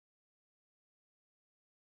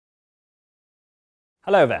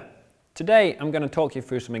Hello there. Today I'm going to talk you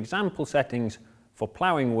through some example settings for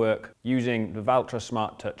ploughing work using the Valtra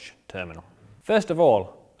SmartTouch terminal. First of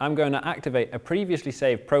all, I'm going to activate a previously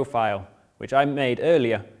saved profile which I made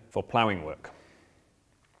earlier for ploughing work.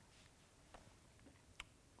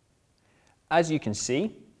 As you can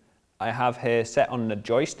see, I have here set on the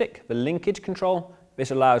joystick the linkage control. This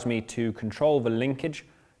allows me to control the linkage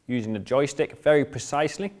using the joystick very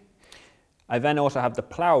precisely. I then also have the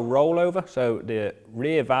plough rollover, so the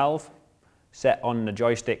rear valve set on the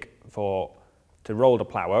joystick to roll the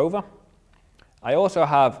plough over. I also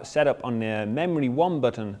have set up on the memory 1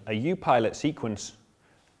 button a U-pilot sequence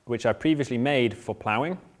which I previously made for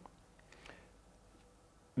ploughing.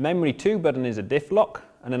 Memory 2 button is a diff lock,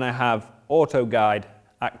 and then I have auto guide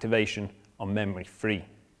activation on memory 3.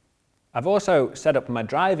 I've also set up my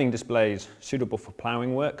driving displays suitable for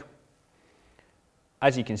ploughing work.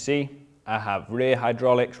 As you can see, I have rear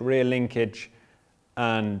hydraulics, rear linkage,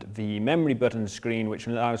 and the memory button screen which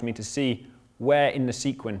allows me to see where in the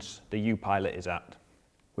sequence the U-pilot is at.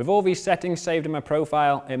 With all these settings saved in my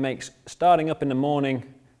profile, it makes starting up in the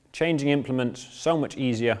morning, changing implements so much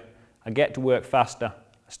easier. I get to work faster,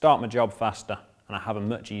 I start my job faster, and I have a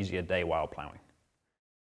much easier day while ploughing.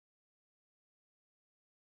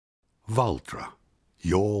 Valtra,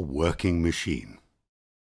 your working machine.